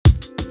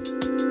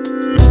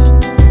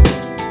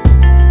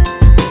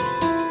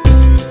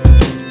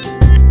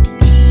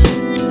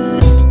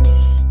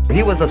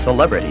was a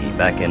celebrity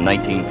back in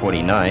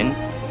 1949,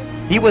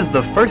 he was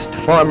the first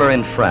farmer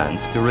in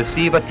France to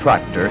receive a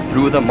tractor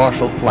through the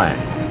Marshall Plan.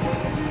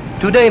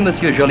 Today,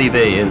 Monsieur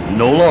Jolivet is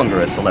no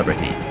longer a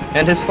celebrity,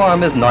 and his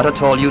farm is not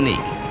at all unique,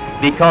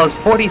 because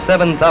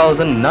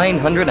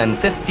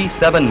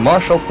 47,957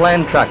 Marshall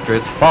Plan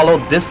tractors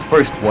followed this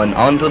first one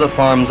onto the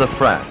farms of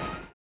France.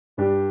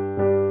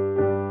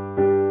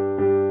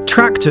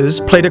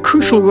 Tractors played a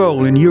crucial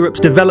role in Europe's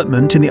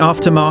development in the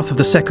aftermath of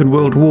the Second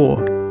World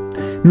War.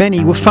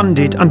 Many were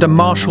funded under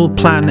Marshall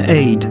Plan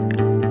aid.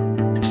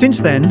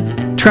 Since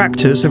then,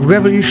 tractors have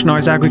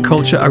revolutionized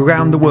agriculture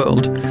around the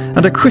world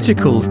and are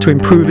critical to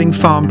improving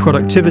farm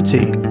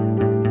productivity.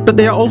 But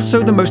they are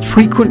also the most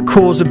frequent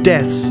cause of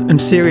deaths and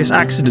serious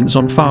accidents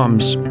on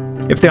farms.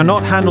 If they are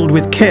not handled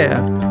with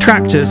care,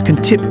 tractors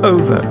can tip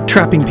over,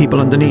 trapping people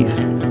underneath.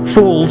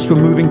 Falls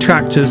from moving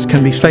tractors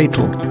can be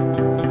fatal.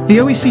 The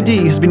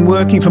OECD has been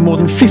working for more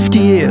than 50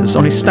 years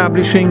on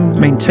establishing,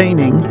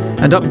 maintaining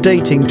and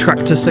updating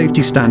tractor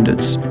safety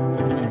standards.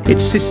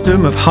 Its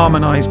system of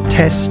harmonized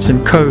tests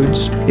and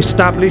codes,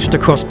 established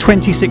across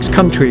 26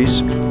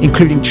 countries,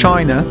 including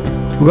China,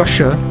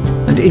 Russia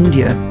and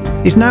India,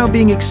 is now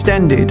being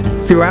extended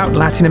throughout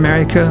Latin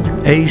America,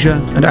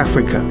 Asia and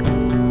Africa.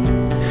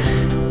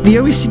 The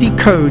OECD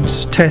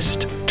codes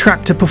test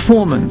tractor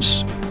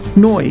performance,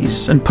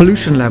 noise and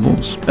pollution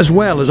levels, as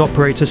well as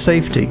operator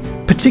safety,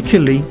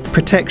 particularly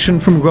protection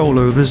from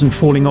rollovers and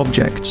falling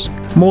objects.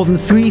 More than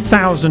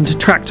 3,000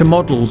 tractor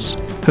models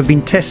have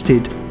been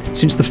tested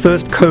since the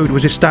first code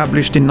was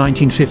established in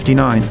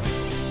 1959.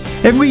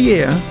 Every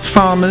year,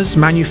 farmers,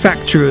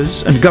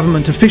 manufacturers and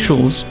government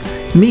officials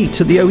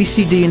meet at the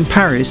OECD in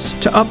Paris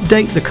to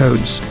update the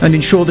codes and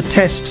ensure the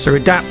tests are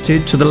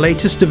adapted to the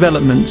latest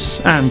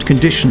developments and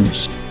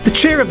conditions. The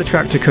chair of the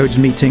Tractor Codes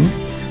meeting,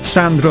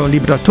 Sandro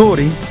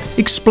Libratori,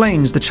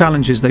 explains the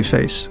challenges they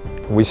face.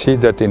 We see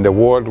that in the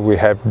world we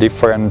have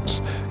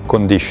different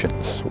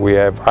conditions. We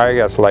have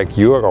areas like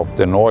Europe,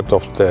 the north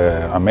of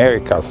the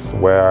Americas,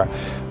 where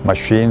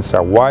machines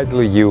are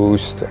widely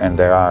used and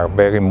there are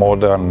very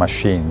modern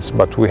machines.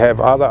 But we have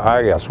other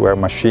areas where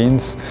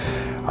machines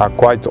are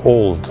quite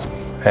old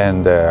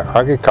and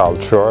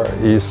agriculture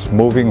is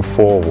moving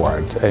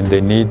forward and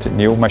they need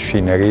new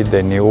machinery,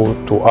 they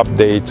need to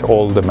update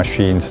all the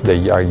machines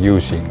they are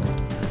using.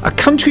 A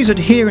country's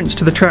adherence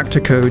to the tractor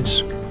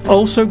codes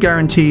also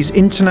guarantees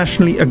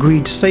internationally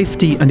agreed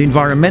safety and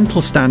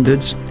environmental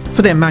standards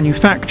for their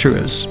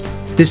manufacturers.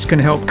 This can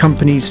help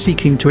companies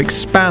seeking to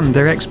expand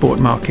their export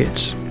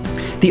markets.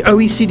 The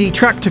OECD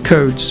tractor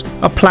codes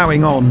are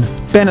ploughing on,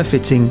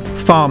 benefiting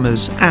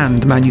farmers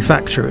and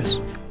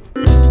manufacturers.